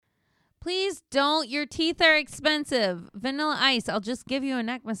Please don't. Your teeth are expensive. Vanilla Ice, I'll just give you a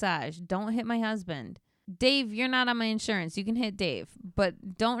neck massage. Don't hit my husband. Dave, you're not on my insurance. You can hit Dave,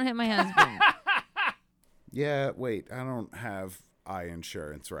 but don't hit my husband. Yeah, wait. I don't have eye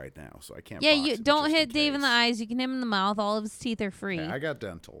insurance right now, so I can't. Yeah, box you him don't just hit in Dave in the case. eyes. You can hit him in the mouth. All of his teeth are free. Yeah, I got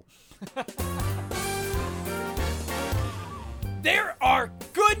dental. There are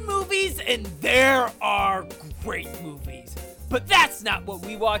good movies and there are great movies. But that's not what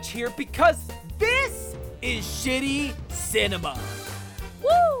we watch here because this is shitty cinema.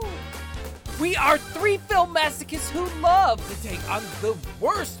 Woo! We are three film masochists who love to take on the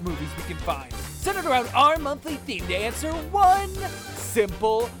worst movies we can find, centered around our monthly theme to answer one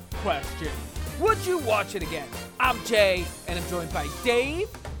simple question. Would you watch it again? I'm Jay, and I'm joined by Dave.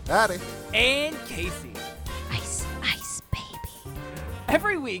 Howdy. And Casey. Ice, ice, baby.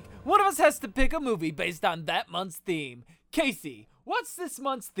 Every week, one of us has to pick a movie based on that month's theme. Casey, what's this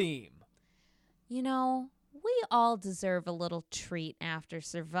month's theme? You know, we all deserve a little treat after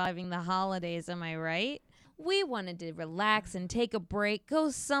surviving the holidays, am I right? We wanted to relax and take a break, go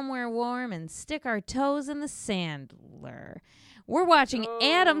somewhere warm, and stick our toes in the Sandler. We're watching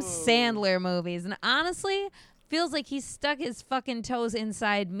Adam Sandler movies, and honestly, feels like he stuck his fucking toes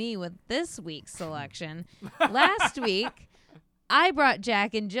inside me with this week's selection. Last week, I brought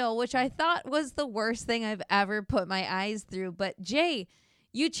Jack and Jill, which I thought was the worst thing I've ever put my eyes through. But Jay,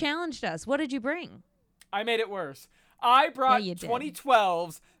 you challenged us. What did you bring? I made it worse. I brought you did.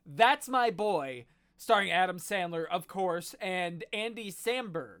 2012's That's My Boy, starring Adam Sandler, of course, and Andy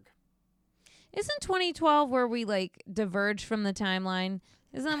Samberg. Isn't 2012 where we like diverged from the timeline?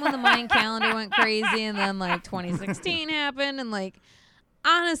 Isn't that when the Mayan calendar went crazy and then like 2016 happened? And like,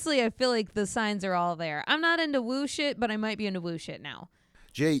 honestly, I feel like the signs are all there. I'm not into woo shit, but I might be into woo shit now.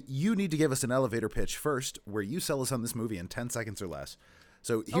 Jay, you need to give us an elevator pitch first where you sell us on this movie in 10 seconds or less.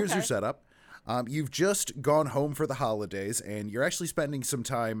 So here's your setup. You've just gone home for the holidays, and you're actually spending some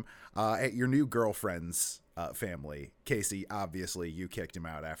time at your new girlfriend's family. Casey, obviously, you kicked him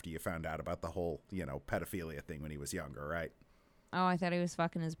out after you found out about the whole, pedophilia thing when he was younger, right? Oh, I thought he was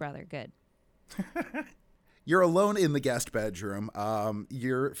fucking his brother. Good. You're alone in the guest bedroom.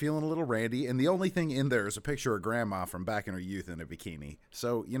 You're feeling a little randy, and the only thing in there is a picture of Grandma from back in her youth in a bikini.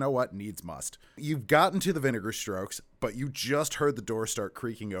 So, you know what? Needs must. You've gotten to the vinegar strokes, but you just heard the door start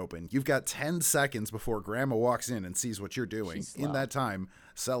creaking open. You've got 10 seconds before Grandma walks in and sees what you're doing. In that time,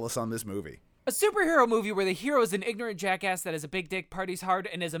 sell us on this movie. A superhero movie where the hero is an ignorant jackass that has a big dick, parties hard,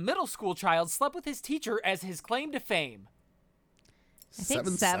 and as a middle school child slept with his teacher as his claim to fame. I think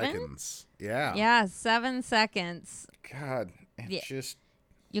 7 seconds. Yeah. Yeah, 7 seconds. God, just...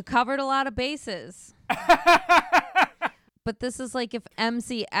 You covered a lot of bases. But this is like if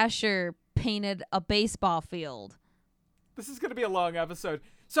MC Escher painted a baseball field. This is going to be a long episode.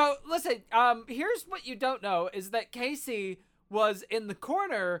 So, listen, here's what you don't know is that Casey was in the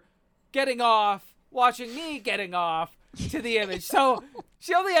corner getting off, watching me getting off to the image. So,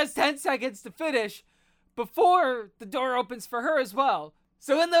 she only has 10 seconds to finish before the door opens for her as well.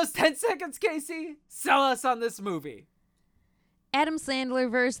 So in those 10 seconds, Casey, sell us on this movie. Adam Sandler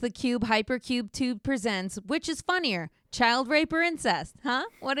vs. the Cube Hypercube Tube presents, which is funnier, child rape or incest? Huh?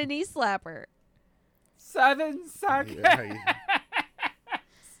 What a knee slapper. 7 seconds. Yeah.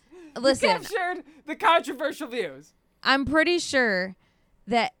 Listen, You captured the controversial views. I'm pretty sure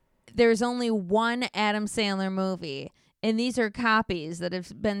that there's only one Adam Sandler movie, and these are copies that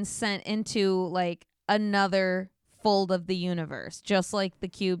have been sent into like another fold of the universe, just like the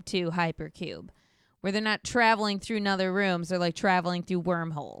Cube 2 Hypercube, where they're not traveling through another rooms, they're like traveling through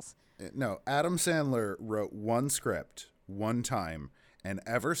wormholes. No, Adam Sandler wrote one script one time, and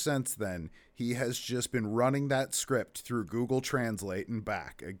ever since then, he has just been running that script through Google Translate and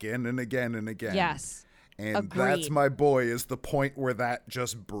back again and again and again. Yes. And Agreed. That's My Boy is the point where that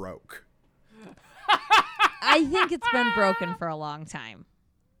just broke. I think it's been broken for a long time.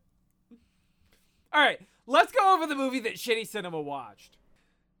 All right, let's go over the movie that Shitty Cinema watched.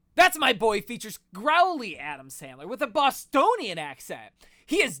 That's My Boy features growly Adam Sandler with a Bostonian accent.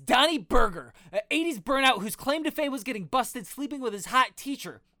 He is Donnie Berger, an 80s burnout whose claim to fame was getting busted sleeping with his hot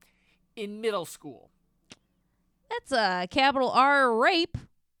teacher in middle school. That's a capital R rape.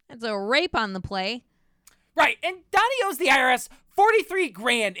 That's a rape on the play. Right, and Donnie owes the IRS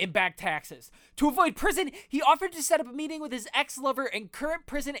 $43,000 in back taxes. To avoid prison, he offered to set up a meeting with his ex-lover and current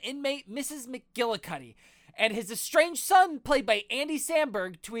prison inmate, Mrs. McGillicuddy, and his estranged son, played by Andy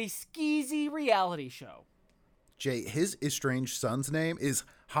Samberg, to a skeezy reality show. Jay, his estranged son's name is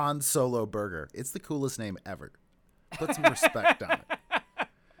Han Solo Burger. It's the coolest name ever. Put some respect on it.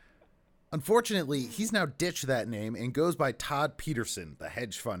 Unfortunately, he's now ditched that name and goes by Todd Peterson, the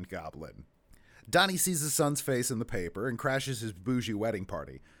hedge fund goblin. Donnie sees his son's face in the paper and crashes his bougie wedding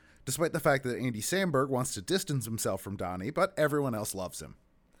party, despite the fact that Andy Samberg wants to distance himself from Donnie, but everyone else loves him.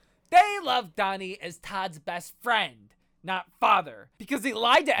 They love Donnie as Todd's best friend, not father, because he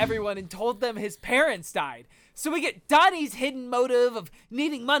lied to everyone and told them his parents died. So we get Donnie's hidden motive of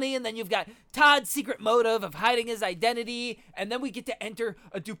needing money, and then you've got Todd's secret motive of hiding his identity, and then we get to enter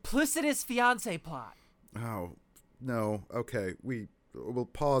a duplicitous fiancé plot. Oh, no. Okay, we'll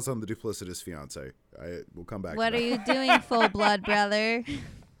pause on the duplicitous fiancé. We'll come back to that. What are you doing, full blood brother?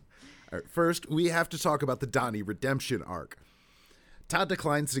 All right, first, we have to talk about the Donnie redemption arc. Todd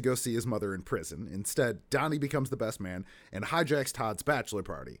declines to go see his mother in prison. Instead, Donnie becomes the best man and hijacks Todd's bachelor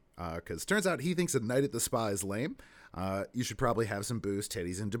party. Because turns out he thinks a night at the spa is lame. You should probably have some booze,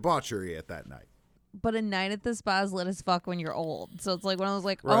 titties, and debauchery at that night. But a night at the spa is lit as fuck when you're old. So it's like one of those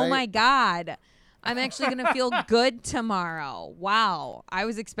like, Right? oh my God, I'm actually going to feel good tomorrow. Wow. I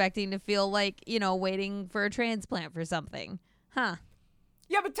was expecting to feel like, waiting for a transplant for something. Huh.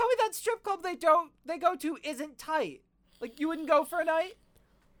 Yeah, but tell me that strip club they go to isn't tight. Like, you wouldn't go for a night?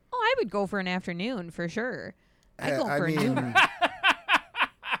 Oh, I would go for an afternoon for sure. I'd go for a noon.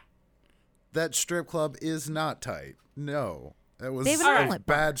 That strip club is not tight. No. That was They have an a outlet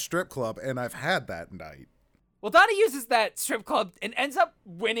bar. bad strip club, and I've had that night. Well, Donnie uses that strip club and ends up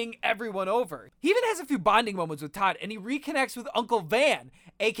winning everyone over. He even has a few bonding moments with Todd, and he reconnects with Uncle Van,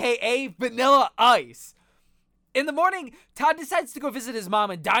 a.k.a. Vanilla Ice. In the morning, Todd decides to go visit his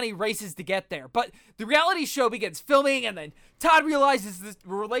mom, and Donnie races to get there. But the reality show begins filming, and then Todd realizes this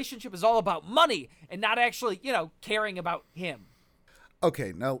relationship is all about money and not actually, caring about him.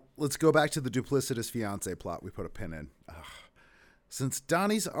 Okay, now let's go back to the duplicitous fiancé plot we put a pin in. Since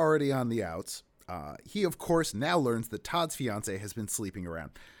Donnie's already on the outs, he, of course, now learns that Todd's fiancé has been sleeping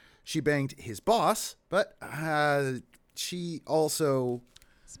around. She banged his boss, but she also...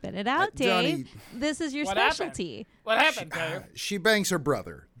 Spit it out, Donnie- Dave. This is your What specialty. What happened, Dave? She bangs her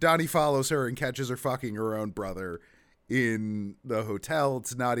brother. Donnie follows her and catches her fucking her own brother in the hotel.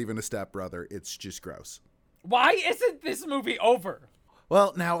 It's not even a stepbrother. It's just gross. Why isn't this movie over?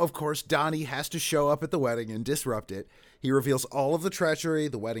 Well, now, of course, Donnie has to show up at the wedding and disrupt it. He reveals all of the treachery,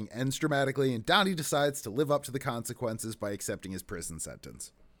 the wedding ends dramatically, and Donnie decides to live up to the consequences by accepting his prison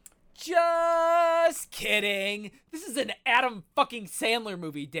sentence. Just kidding. This is an Adam fucking Sandler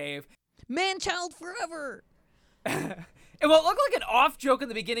movie, Dave. Man-child forever. And what looked like an off joke in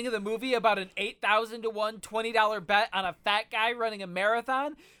the beginning of the movie about an 8,000 to 1 $20 bet on a fat guy running a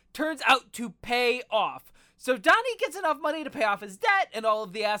marathon turns out to pay off. So Donnie gets enough money to pay off his debt, and all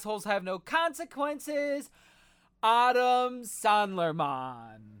of the assholes have no consequences. Adam Sandler,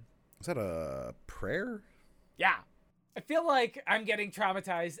 man. Is that a prayer? Yeah. I feel like I'm getting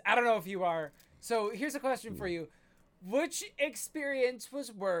traumatized. I don't know if you are. So here's a question for you. Which experience was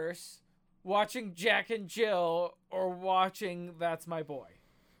worse, watching Jack and Jill or watching That's My Boy?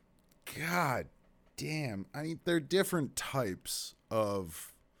 God damn. I mean, they're different types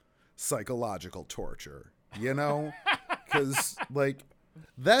of psychological torture, Because,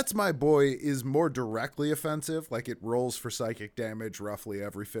 That's My Boy is more directly offensive. Like, it rolls for psychic damage roughly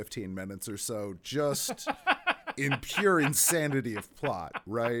every 15 minutes or so, just in pure insanity of plot,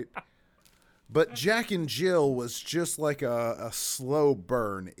 right? But Jack and Jill was just like a slow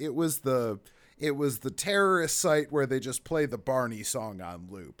burn. It was the terrorist site where they just play the Barney song on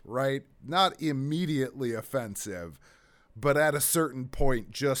loop, right? Not immediately offensive, but at a certain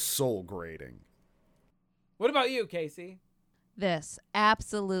point, just soul grating. What about you, Casey? This.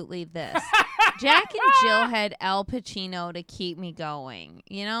 Absolutely this. Jack and Jill had Al Pacino to keep me going.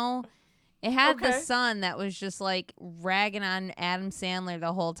 It had the son that was just ragging on Adam Sandler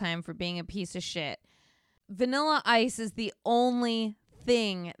the whole time for being a piece of shit. Vanilla Ice is the only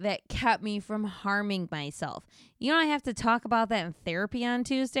thing that kept me from harming myself. I have to talk about that in therapy on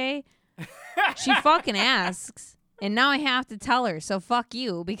Tuesday. She fucking asks, and now I have to tell her. So fuck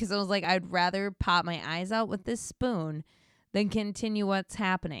you, because I was like, I'd rather pop my eyes out with this spoon than continue what's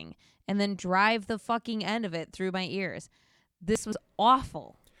happening and then drive the fucking end of it through my ears. This was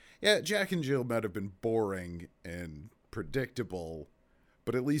awful. Yeah, Jack and Jill might have been boring and predictable,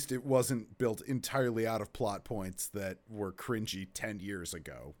 but at least it wasn't built entirely out of plot points that were cringy 10 years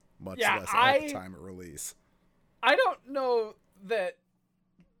ago, much less at the time of release. I don't know that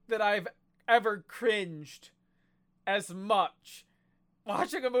I've ever cringed as much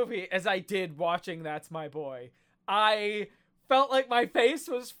watching a movie as I did watching That's My Boy. I felt like my face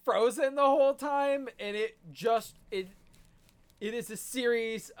was frozen the whole time, and it is a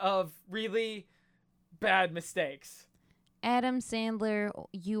series of really bad mistakes. Adam Sandler,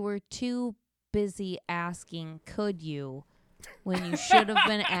 you were too busy asking, could you, when you should have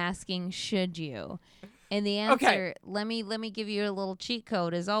been asking, should you? And the answer, let me give you a little cheat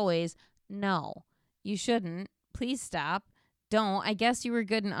code as always. No, you shouldn't. Please stop. Don't. I guess you were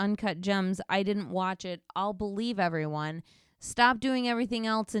good in Uncut Gems. I didn't watch it. I'll believe everyone. Stop doing everything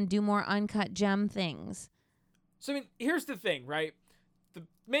else and do more Uncut Gem things. So, I mean, here's the thing, right? The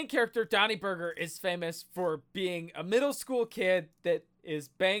main character, Donnie Burger, is famous for being a middle school kid that is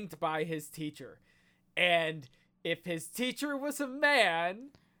banged by his teacher. And if his teacher was a man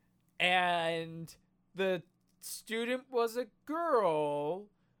and the student was a girl,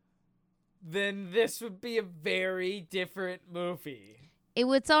 then this would be a very different movie. It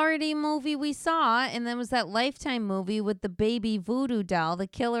was already a movie we saw, and then was that Lifetime movie with the baby voodoo doll, the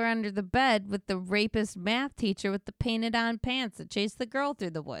killer under the bed with the rapist math teacher with the painted on pants that chased the girl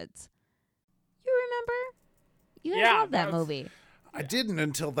through the woods. You remember? You guys loved that movie. I didn't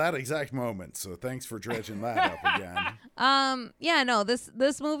until that exact moment, so thanks for dredging that up again. Yeah, no, this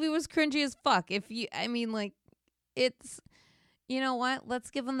movie was cringy as fuck. It's, you know what?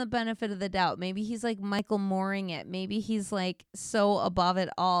 Let's give him the benefit of the doubt. Maybe he's like Michael Mooring it. Maybe he's like so above it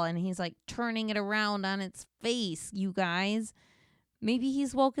all and he's like turning it around on its face, you guys. Maybe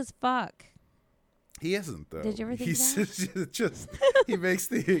he's woke as fuck. He isn't, though. Did you ever think that? He makes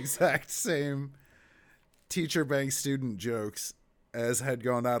the exact same teacher bang student jokes as had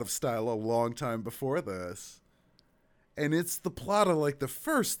gone out of style a long time before this. And it's the plot of like the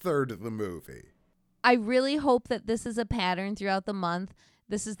first third of the movie. I really hope that this is a pattern throughout the month.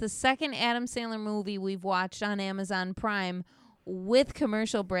 This is the second Adam Sandler movie we've watched on Amazon Prime with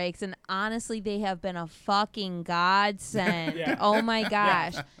commercial breaks, and honestly, they have been a fucking godsend. Yeah. Oh my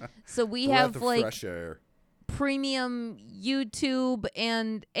gosh. So we have like fresh air. Premium YouTube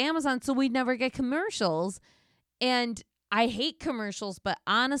and Amazon, so we never get commercials. And I hate commercials, but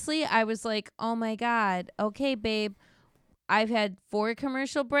honestly, I was like, oh my God, okay, babe. I've had 4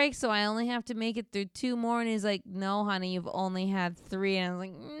 commercial breaks, so I only have to make it through 2 more. And he's like, no, honey, you've only had 3. And I was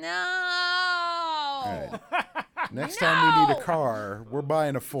like, no. Right. Next time we need a car, we're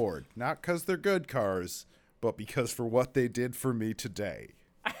buying a Ford. Not because they're good cars, but because for what they did for me today.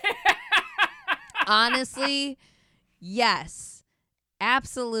 Honestly, yes.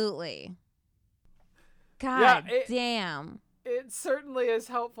 Absolutely. God damn. It certainly is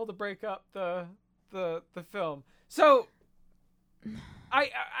helpful to break up the film. So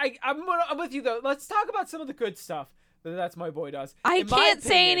I'm with you, though. Let's talk about some of the good stuff that That's My Boy does. I can't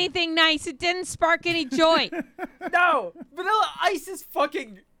say anything nice. It didn't spark any joy. No, Vanilla Ice is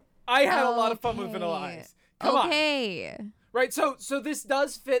fucking... I had a lot of fun with Vanilla Ice. Come on. Right, so this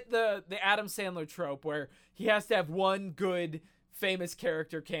does fit the Adam Sandler trope where he has to have one good famous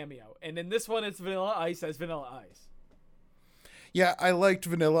character cameo. And in this one, it's Vanilla Ice as Vanilla Ice. Yeah, I liked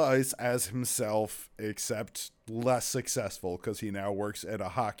Vanilla Ice as himself, except less successful because he now works at a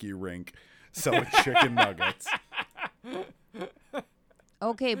hockey rink selling chicken nuggets.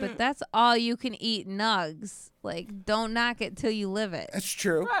 Okay, but that's all you can eat nugs. Like, don't knock it till you live it. That's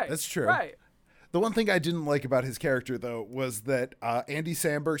true. Right, That's true. Right. The one thing I didn't like about his character, though, was that Andy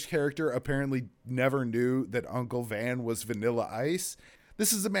Samberg's character apparently never knew that Uncle Van was Vanilla Ice.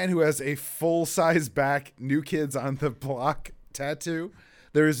 This is a man who has a full-size back New Kids on the Block tattoo.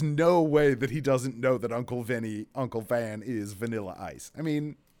 There is no way that he doesn't know that Uncle Van is Vanilla Ice. I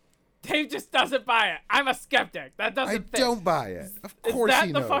mean... Dave just doesn't buy it. I'm a skeptic. That doesn't fit. I don't buy it. Of course he knows.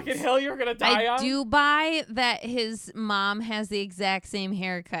 Is that the fucking hill you're going to die on? I do buy that his mom has the exact same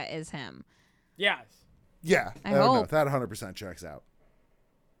haircut as him. Yes. Yeah. I hope. No, that 100% checks out.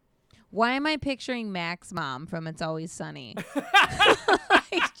 Why am I picturing Mac's mom from It's Always Sunny?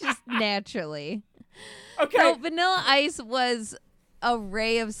 Like, just naturally. Okay. So Vanilla Ice was a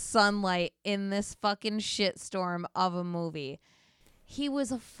ray of sunlight in this fucking shitstorm of a movie. He was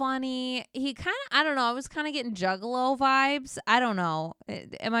he kind of, I don't know, I was kind of getting Juggalo vibes. I don't know.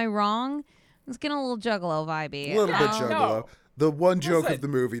 Am I wrong? I was getting a little Juggalo vibey. A little bit Juggalo. No. The one joke of the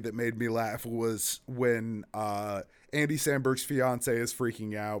movie that made me laugh was when Andy Samberg's fiance is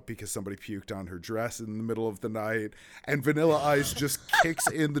freaking out because somebody puked on her dress in the middle of the night, and Vanilla Ice just kicks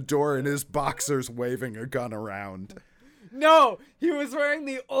in the door in his boxers waving a gun around. No, he was wearing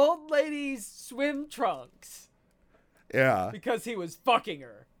the old lady's swim trunks. Yeah. Because he was fucking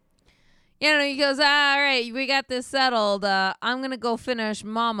her. You know, he goes, all right, we got this settled. I'm going to go finish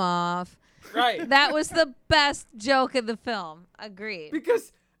Mom off. Right. That was the best joke of the film. Agreed.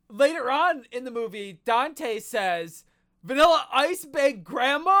 Because later on in the movie, Dante says, Vanilla Ice banged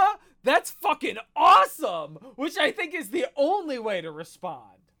Grandma? That's fucking awesome! Which I think is the only way to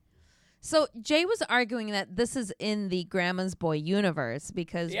respond. So Jay was arguing that this is in the Grandma's Boy universe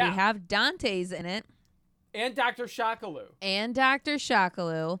because we have Dante's in it. And Dr. Shakalu.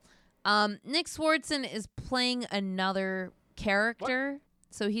 Nick Swardson is playing another character,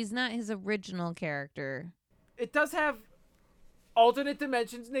 so he's not his original character. It does have alternate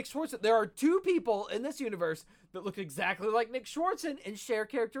dimensions Nick Swardson. There are two people in this universe that look exactly like Nick Swardson and share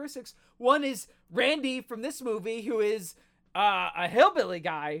characteristics. One is Randy from this movie, who is a hillbilly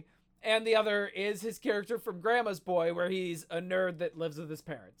guy, and the other is his character from Grandma's Boy, where he's a nerd that lives with his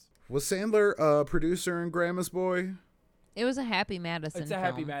parents. Was Sandler a producer in Grandma's Boy? It was a Happy Madison It's a film.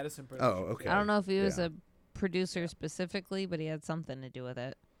 Happy Madison production. Oh, okay. I don't know if he was a producer specifically, but he had something to do with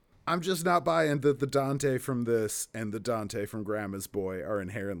it. I'm just not buying that the Dante from this and the Dante from Grandma's Boy are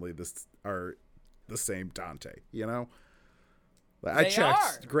inherently the same Dante, you know? I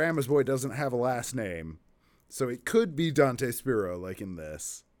checked. Grandma's Boy doesn't have a last name, so it could be Dante Spiro, like in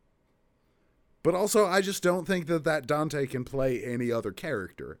this. But also, I just don't think that Dante can play any other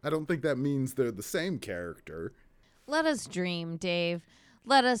character. I don't think that means they're the same character. Let us dream, Dave.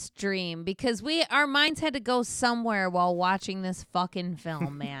 Let us dream, because our minds had to go somewhere while watching this fucking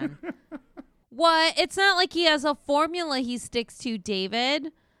film, man. What? It's not like he has a formula he sticks to,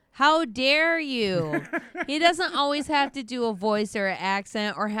 David. How dare you? He doesn't always have to do a voice or an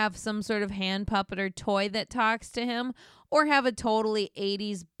accent or have some sort of hand puppet or toy that talks to him or have a totally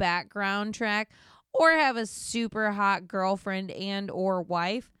 80s background track or have a super hot girlfriend and or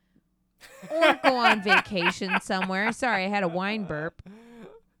wife or go on vacation somewhere. Sorry, I had a wine burp.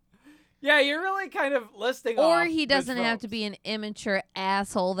 Yeah, you're really kind of listing off. Or he doesn't have to be an immature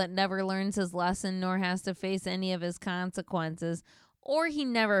asshole that never learns his lesson nor has to face any of his consequences. Or he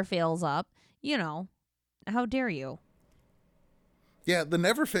never fails up. You know, how dare you? Yeah, the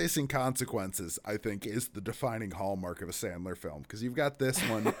never facing consequences, I think, is the defining hallmark of a Sandler film. Because you've got this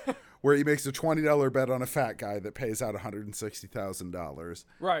one where he makes a $20 bet on a fat guy that pays out $160,000.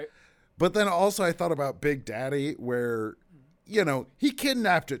 Right. But then also I thought about Big Daddy, where, you know, he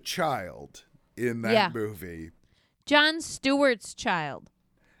kidnapped a child in that movie. Jon Stewart's child.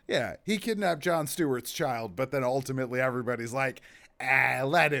 Yeah, he kidnapped Jon Stewart's child, but then ultimately everybody's like,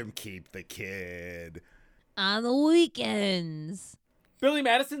 let him keep the kid. On the weekends. Billy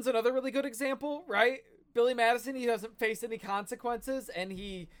Madison's another really good example, right? Billy Madison, he doesn't face any consequences, and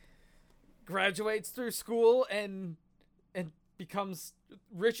he graduates through school and becomes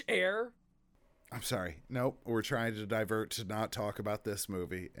rich heir. I'm sorry. Nope. We're trying to divert to not talk about this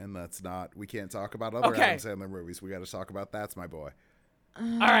movie, and we can't talk about other Adam Sandler movies. We got to talk about That's My Boy.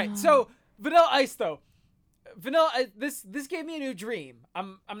 All right. So Vanilla Ice, though. This gave me a new dream.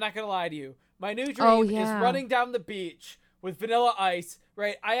 I'm not going to lie to you. My new dream is running down the beach with Vanilla Ice,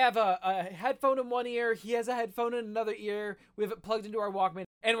 right? I have a headphone in one ear. He has a headphone in another ear. We have it plugged into our Walkman,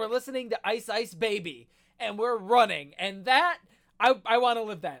 and we're listening to Ice Ice Baby, and we're running. And that, I want to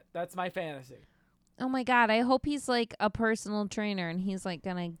live that. That's my fantasy. Oh my God, I hope he's like a personal trainer and he's like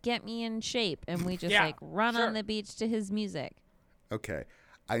going to get me in shape and we just run on the beach to his music. Okay.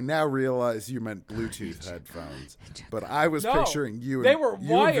 I now realize you meant Bluetooth headphones, but I was picturing you and they were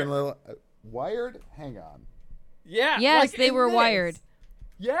wired. Vanilla. Wired? Hang on. Yeah. Yes, they were wired.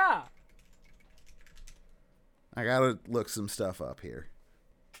 Yeah. I gotta look some stuff up here.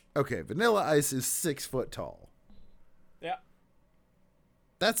 Okay, Vanilla Ice is 6 foot tall. Yeah.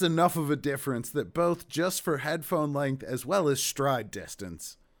 That's enough of a difference that both just for headphone length as well as stride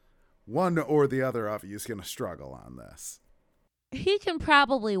distance, one or the other of you is going to struggle on this. He can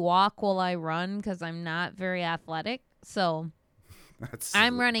probably walk while I run because I'm not very athletic. So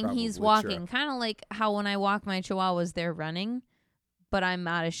I'm running, he's walking. Kind of like how when I walk my chihuahuas, they're running, but I'm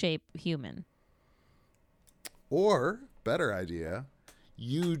out of shape human. Or, better idea,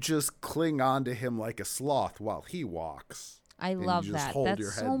 you just cling on to him like a sloth while he walks. I love that.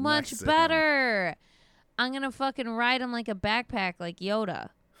 That's so much better. I'm going to fucking ride him like a backpack like Yoda.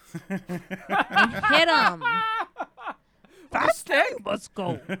 And hit him. Faster, let's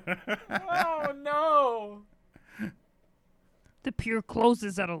go. Oh, no. The pier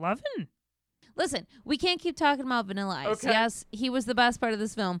closes at 11. Listen, we can't keep talking about Vanilla Ice. Okay. Yes, he was the best part of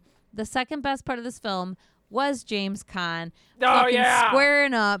this film. The second best part of this film was James Caan.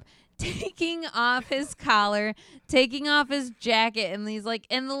 Squaring up, taking off his collar, taking off his jacket, and he's like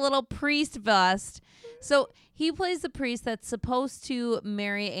in the little priest vest. So he plays the priest that's supposed to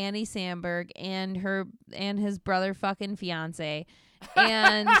marry Andy Samberg and his brother fucking fiance.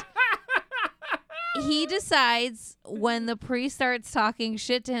 And he decides when the priest starts talking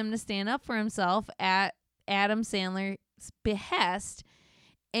shit to him to stand up for himself at Adam Sandler's behest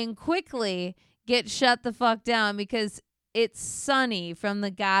and quickly get shut the fuck down because It's Sonny from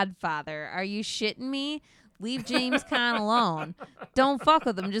The Godfather. Are you shitting me? Leave James Caan alone. Don't fuck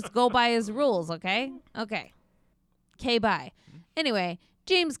with him. Just go by his rules, okay? Okay. Okay, bye. Anyway,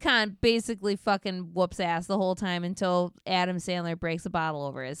 James Caan basically fucking whoops ass the whole time until Adam Sandler breaks a bottle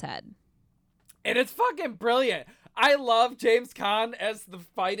over his head. And it's fucking brilliant. I love James Caan as the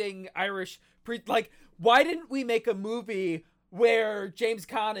fighting Irish priest. Like, why didn't we make a movie where James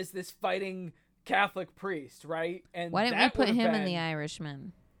Caan is this fighting Catholic priest, right? And why didn't we put him in The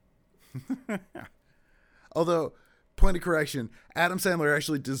Irishman? Although, point of correction, Adam Sandler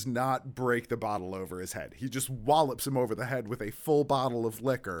actually does not break the bottle over his head. He just wallops him over the head with a full bottle of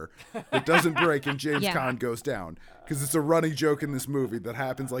liquor. It doesn't break and James Caan goes down. Because it's a running joke in this movie that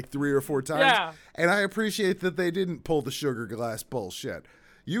happens like 3 or 4 times. Yeah. And I appreciate that they didn't pull the sugar glass bullshit.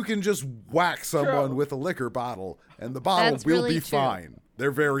 You can just whack someone with a liquor bottle and the bottle will be fine. They're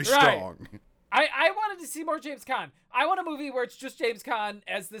very strong. I wanted to see more James Caan. I want a movie where it's just James Caan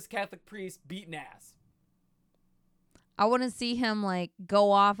as this Catholic priest beating ass. I want to see him like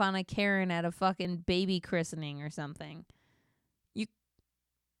go off on a Karen at a fucking baby christening or something.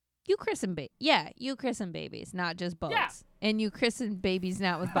 You christen you christen babies, not just boats. Yeah. And you christen babies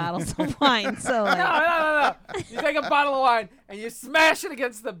not with bottles of wine. So like, No. You take a bottle of wine and you smash it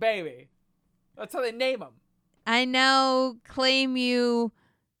against the baby. That's how they name them. I know, claim you,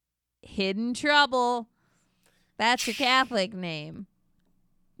 Hidden Trouble. That's your Catholic name.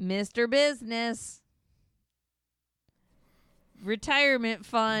 Mr. Business. Retirement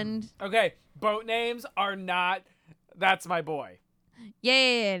fund. Okay, boat names are not. That's my boy.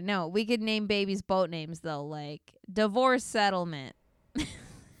 Yeah. No, we could name babies boat names though, like divorce settlement.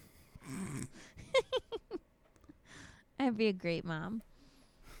 I'd be a great mom.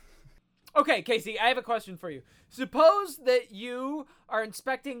 Okay, Casey, I have a question for you. Suppose that you are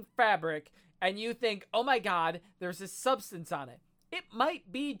inspecting fabric and you think, oh my God, there's this substance on it. It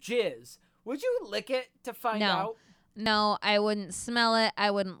might be jizz. Would you lick it to find out? No, I wouldn't smell it.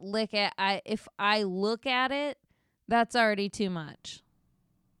 I wouldn't lick it. If I look at it, that's already too much.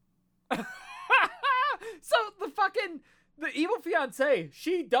 So the evil fiance,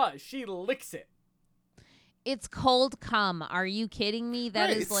 she does. She licks it. It's cold cum. Are you kidding me? That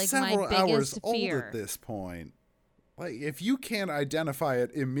is it's like my several biggest hours fear. old at this point. Like, if you can't identify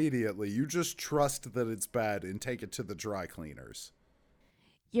it immediately, you just trust that it's bad and take it to the dry cleaners.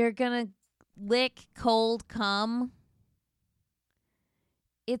 You're gonna lick cold cum?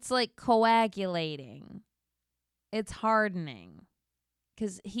 It's like coagulating. It's hardening.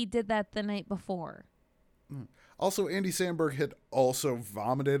 Because he did that the night before. Also, Andy Samberg had also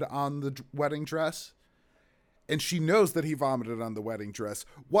vomited on the wedding dress. And she knows that he vomited on the wedding dress.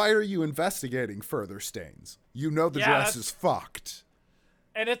 Why are you investigating further stains? You know the dress is fucked.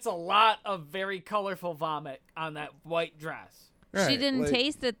 And it's a lot of very colorful vomit on that white dress. Right, she didn't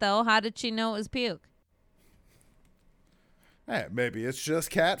taste it, though. How did she know it was puke? Maybe it's just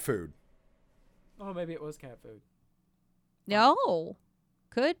cat food. Oh, maybe it was cat food. No.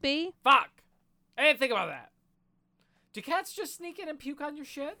 Could be. Fuck. I didn't think about that. Do cats just sneak in and puke on your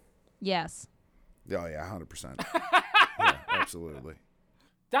shit? Yes. Oh, yeah, 100%. Yeah, absolutely.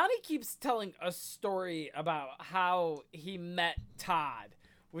 Donnie keeps telling a story about how he met Todd,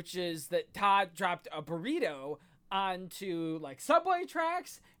 which is that Todd dropped a burrito onto like subway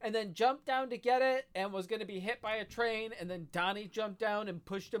tracks and then jumped down to get it and was going to be hit by a train, and then Donnie jumped down and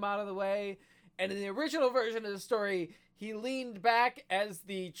pushed him out of the way. And in the original version of the story, he leaned back as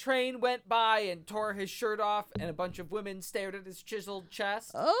the train went by and tore his shirt off, and a bunch of women stared at his chiseled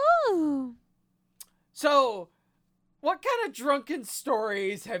chest. Oh. So, what kind of drunken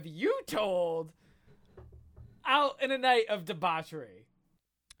stories have you told out in a night of debauchery?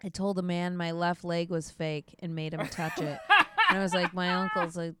 I told a man my left leg was fake and made him touch it. And I was like, my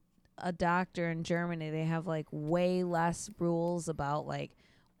uncle's a doctor in Germany. They have like way less rules about like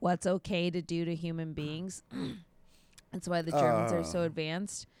what's okay to do to human beings. That's why the Germans are so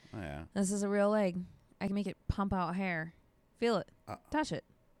advanced. Yeah. This is a real leg. I can make it pump out hair. Feel it. Touch it.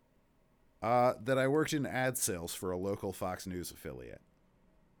 That I worked in ad sales for a local Fox News affiliate.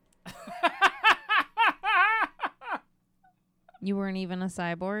 You weren't even a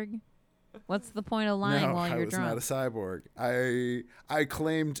cyborg? What's the point of lying while you're drunk? I was not a cyborg. I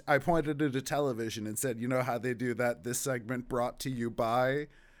claimed, I pointed at a television and said, you know how they do that? This segment brought to you by,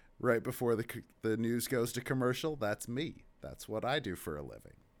 right before the news goes to commercial. That's me. That's what I do for a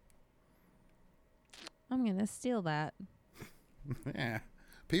living. I'm going to steal that. Yeah.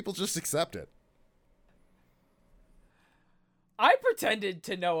 People just accept it. I pretended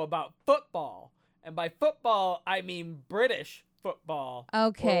to know about football. And by football, I mean British football.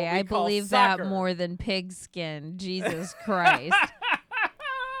 Okay, I believe that more than pigskin. Jesus Christ.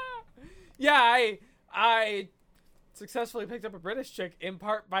 Yeah, I successfully picked up a British chick in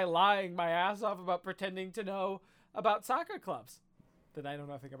part by lying my ass off about pretending to know about soccer clubs that I know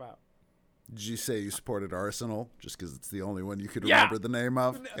nothing about. Did you say you supported Arsenal just because it's the only one you could remember the name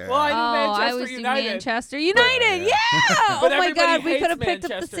of? Yeah. Well, I knew Manchester I was United. Manchester United. Yeah. Oh my God, we could have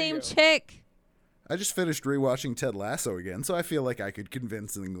picked up the same chick. I just finished rewatching Ted Lasso again, so I feel like I could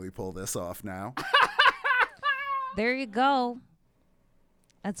convincingly pull this off now. There you go.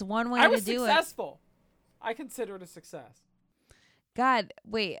 That's one way I to was do successful. I consider it a success. God,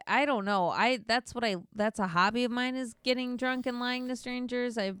 wait, I don't know. That's a hobby of mine, is getting drunk and lying to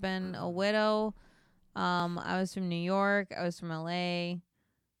strangers. I've been a widow. I was from New York. I was from LA.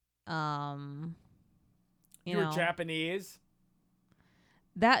 You were Japanese?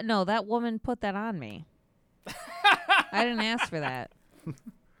 That woman put that on me. I didn't ask for that.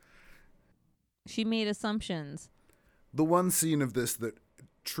 She made assumptions. The one scene of this that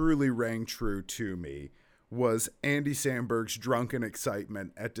truly rang true to me was Andy Samberg's drunken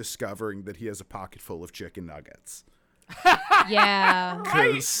excitement at discovering that he has a pocket full of chicken nuggets. Yeah.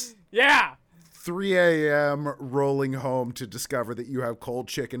 Right? Yeah. 3 a.m. rolling home to discover that you have cold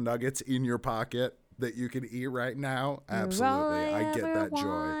chicken nuggets in your pocket that you can eat right now. Absolutely. I get that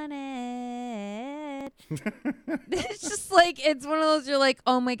joy. It's just like, it's one of those, you're like,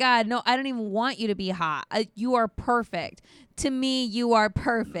 oh my God, no, I don't even want you to be hot. You are perfect. To me, you are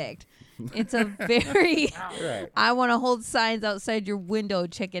perfect. It's a very, right. I want to hold signs outside your window,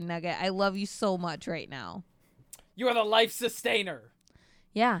 chicken nugget. I love you so much right now. You are the life sustainer.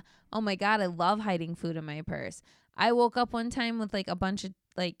 Yeah. Oh my God, I love hiding food in my purse. I woke up one time with like a bunch of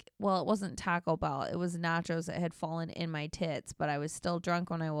it wasn't Taco Bell. It was nachos that had fallen in my tits, but I was still drunk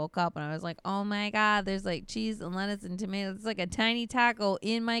when I woke up, and I was like, oh my God, there's like cheese and lettuce and tomatoes. It's like a tiny taco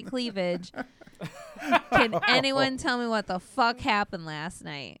in my cleavage. Can anyone tell me what the fuck happened last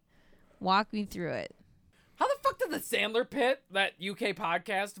night? Walk me through it. How the fuck did the Sandler Pit, that UK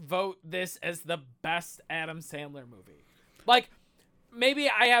podcast, vote this as the best Adam Sandler movie? Like, maybe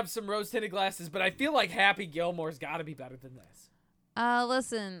I have some rose-tinted glasses, but I feel like Happy Gilmore's got to be better than this.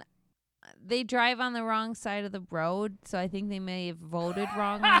 Listen, they drive on the wrong side of the road, so I think they may have voted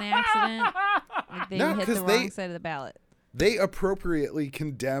wrong on accident. Like they hit the wrong side of the ballot. They appropriately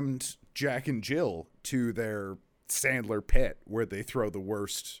condemned Jack and Jill to their Sandler Pit, where they throw the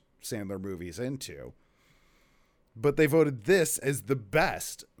worst Sandler movies into. But they voted this as the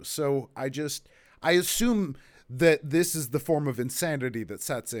best. So I assume that this is the form of insanity that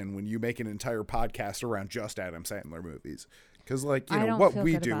sets in when you make an entire podcast around just Adam Sandler movies. Because, what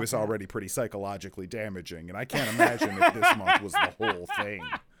we do is already pretty psychologically damaging, and I can't imagine if this month was the whole thing.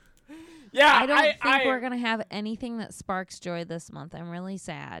 Yeah, I don't think we're going to have anything that sparks joy this month. I'm really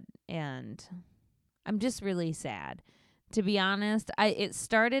sad, and I'm just really sad. To be honest, it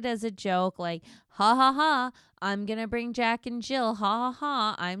started as a joke, like, ha ha ha, I'm going to bring Jack and Jill, ha ha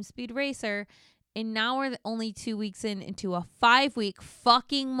ha, I'm Speed Racer. And now we're only 2 weeks into a 5-week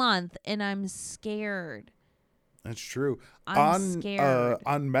fucking month, and I'm scared. That's true. I'm scared.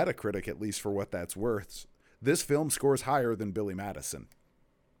 On Metacritic, at least for what that's worth, this film scores higher than Billy Madison.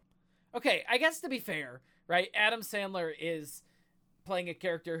 Okay, I guess to be fair, right, Adam Sandler is playing a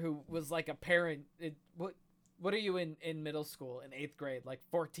character who was like a parent. What are you in middle school, in 8th grade? Like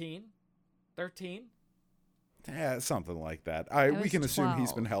 14? 13? Yeah, something like that. We can 12. assume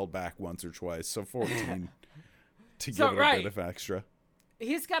he's been held back once or twice, so 14 to give it a bit of extra.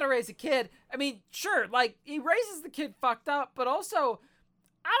 He's got to raise a kid. I mean, sure, like, he raises the kid fucked up, but also,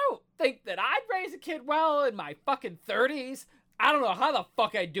 I don't think that I'd raise a kid well in my fucking 30s. I don't know how the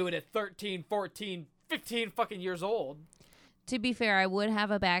fuck I'd do it at 13, 14, 15 fucking years old. To be fair, I would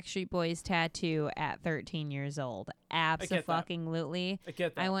have a Backstreet Boys tattoo at 13 years old. Abso-fucking-lutely. I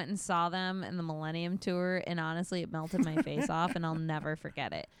get that. I went and saw them in the Millennium Tour, and honestly, it melted my face off, and I'll never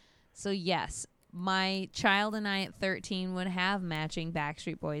forget it. So, yes, my child and I at 13 would have matching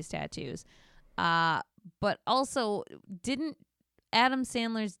Backstreet Boys tattoos. But also, didn't Adam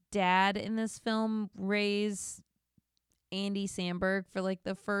Sandler's dad in this film raise Andy Samberg for like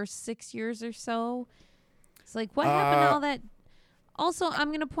the first 6 years or so? It's like, what happened to all that? Also, I'm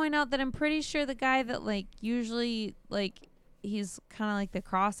going to point out that I'm pretty sure the guy that like usually like he's kind of like the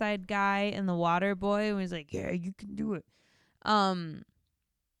cross-eyed guy in The Water Boy, and he's like, yeah, you can do it. I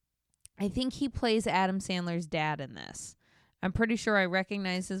think he plays Adam Sandler's dad in this. I'm pretty sure I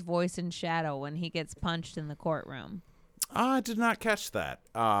recognize his voice in shadow when he gets punched in the courtroom. I did not catch that.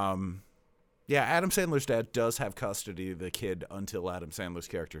 Yeah, Adam Sandler's dad does have custody of the kid until Adam Sandler's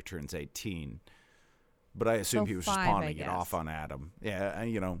character turns 18. But I assume So he was just 5, pawning I it off guess. on Adam. Yeah,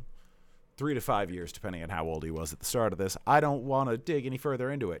 and 3 to 5 years, depending on how old he was at the start of this. I don't want to dig any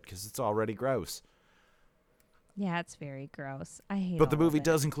further into it because it's already gross. Yeah, it's very gross. I hate But the all of movie it.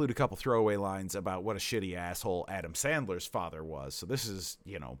 does include a couple throwaway lines about what a shitty asshole Adam Sandler's father was. So this is,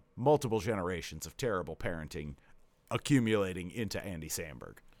 multiple generations of terrible parenting accumulating into Andy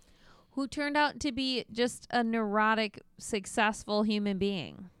Samberg. Who turned out to be just a neurotic, successful human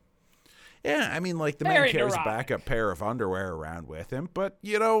being. Yeah, I mean, the Very man carries neurotic. a backup pair of underwear around with him, but,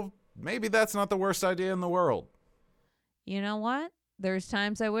 maybe that's not the worst idea in the world. You know what? There's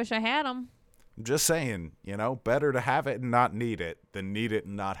times I wish I had them. I'm just saying, better to have it and not need it than need it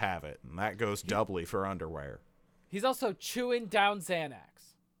and not have it. And that goes doubly for underwear. He's also chewing down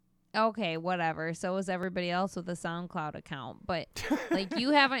Xanax. Okay, whatever. So is everybody else with a SoundCloud account. But,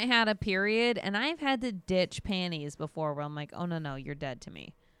 you haven't had a period, and I've had to ditch panties before where I'm like, oh, no, you're dead to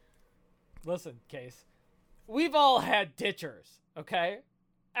me. Listen, Case, we've all had ditchers, okay?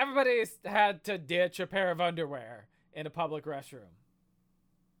 Everybody's had to ditch a pair of underwear in a public restroom.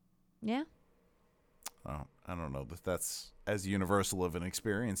 Yeah. Oh, I don't know that that's as universal of an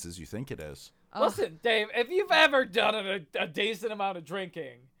experience as you think it is. Oh, Listen, Dave, if you've ever done a decent amount of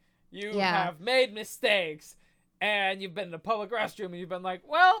drinking, you have made mistakes, and you've been in a public restroom, and you've been like,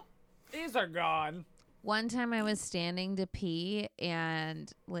 well, these are gone. one time I was standing to pee,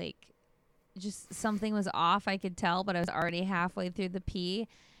 and, just something was off, I could tell, but I was already halfway through the pee.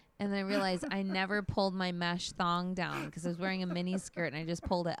 And then I realized I never pulled my mesh thong down because I was wearing a mini skirt and I just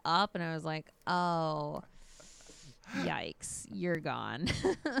pulled it up and I was like, oh, yikes, you're gone.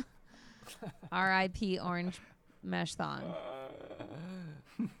 R.I.P. orange mesh thong.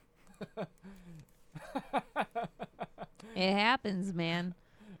 It happens, man.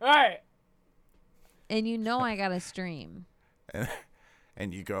 All right. And I got to stream.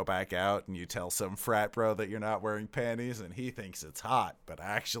 And you go back out and you tell some frat bro that you're not wearing panties and he thinks it's hot, but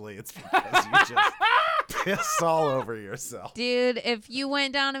actually it's because you just piss all over yourself. Dude, if you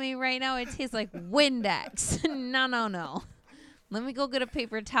went down to me right now, it tastes like Windex. No. Let me go get a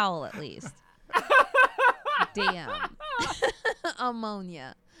paper towel at least. Damn.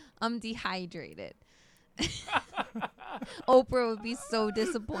 Ammonia. I'm dehydrated. Oprah would be so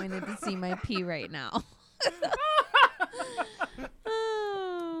disappointed to see my pee right now.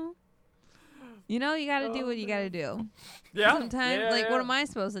 You got to do what you got to do. Yeah. Sometimes, what am I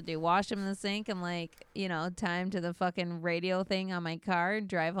supposed to do? Wash them in the sink and, time to the fucking radio thing on my car and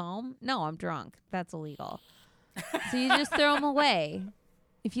drive home? No, I'm drunk. That's illegal. So you just throw them away.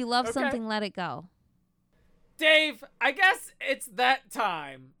 If you love something, let it go. Dave, I guess it's that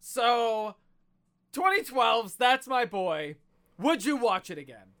time. So, 2012's That's My Boy. Would you watch it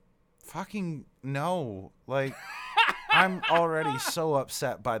again? Fucking no. I'm already so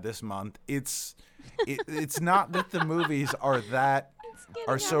upset by this month. It's not that the movies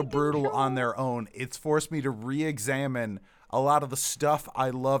are so brutal on their own. It's forced me to re-examine a lot of the stuff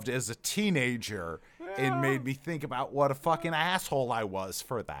I loved as a teenager and made me think about what a fucking asshole I was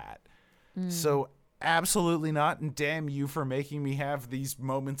for that. So absolutely not, and damn you for making me have these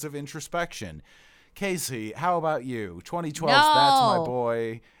moments of introspection. Casey, how about you? 2012's That's My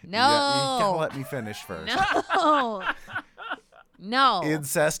Boy. No. You gotta let me finish first. No.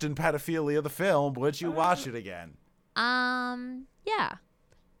 Incest and pedophilia, the film. Would you watch it again? Yeah.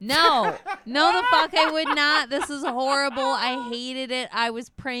 No. No, the fuck I would not. This is horrible. I hated it. I was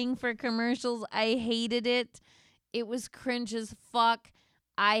praying for commercials. I hated it. It was cringe as fuck.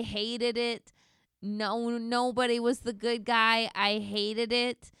 I hated it. No, nobody was the good guy. I hated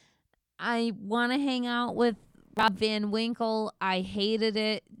it. I want to hang out with Rob Van Winkle. I hated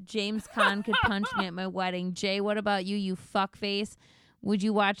it. James Caan could punch me at my wedding. Jay, what about you, you fuckface? Would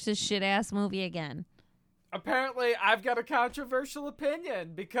you watch this shit-ass movie again? Apparently, I've got a controversial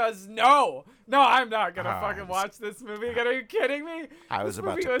opinion because no, I'm not going to fucking watch this movie again. Are you kidding me? I was This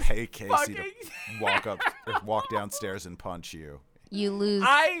about movie to was pay Casey fucking- to walk downstairs and punch you. You lose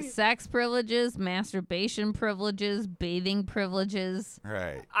sex privileges, masturbation privileges, bathing privileges.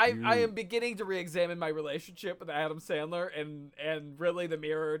 Right. I am beginning to re-examine my relationship with Adam Sandler, and really the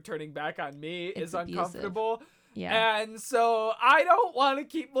mirror turning back on me is abusive. uncomfortable. Yeah. And so I don't want to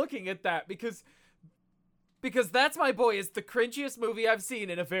keep looking at that because That's My Boy is the cringiest movie I've seen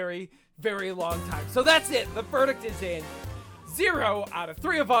in a very, very long time. So that's it. The verdict is in. 0 out of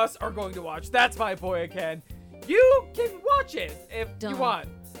 3 of us are going to watch That's My Boy again. You can watch it if you want.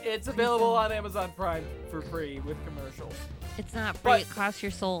 It's available on Amazon Prime for free with commercials. It's not free. It costs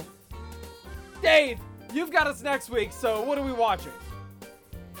your soul. Dave, you've got us next week, so what are we watching?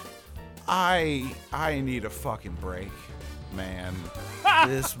 I need a fucking break. man.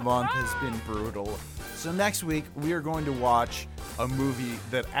 This month has been brutal. So next week, we are going to watch a movie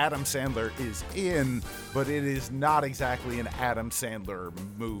that Adam Sandler is in, but it is not exactly an Adam Sandler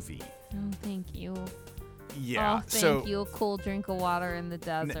movie. Oh, thank you. Yeah. Oh, thank you. A cool drink of water in the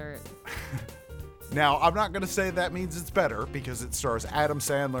desert. Now, I'm not going to say that means it's better, because it stars Adam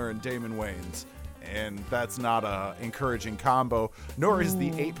Sandler and Damon Wayans, and that's not a encouraging combo, nor is the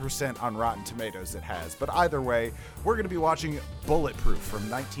 8% on Rotten Tomatoes it has. But either way, we're going to be watching Bulletproof from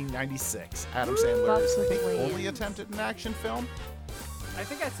 1996. Adam Sandler's, I think, only attempt at an action film. I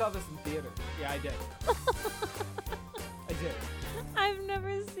think I saw this in theater. Yeah, I did. I did. I've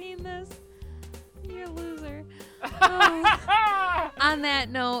never seen this. You're a loser. Oh. On that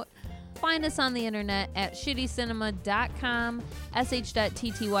note, find us on the internet at shittycinema.com,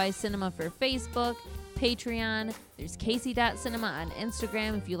 sh.tty cinema for Facebook, Patreon. There's casey.cinema on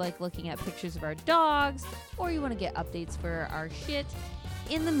Instagram if you like looking at pictures of our dogs or you want to get updates for our shit.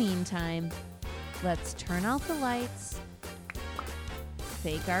 In the meantime, let's turn out the lights,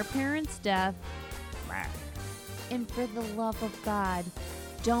 fake our parents' death, and for the love of God,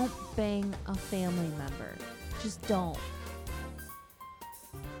 don't bang a family member. Just don't.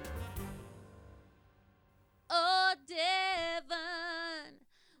 Oh, Devon,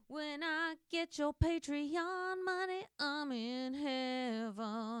 when I get your Patreon money, I'm in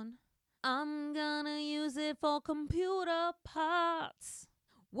heaven. I'm gonna use it for computer parts,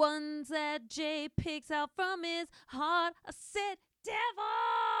 ones that Jay picks out from his heart. I said, Devon,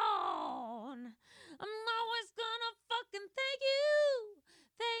 I'm always gonna fucking thank you.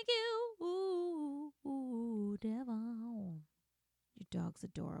 Thank you. Ooh, Devon. Your dog's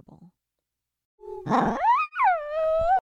adorable.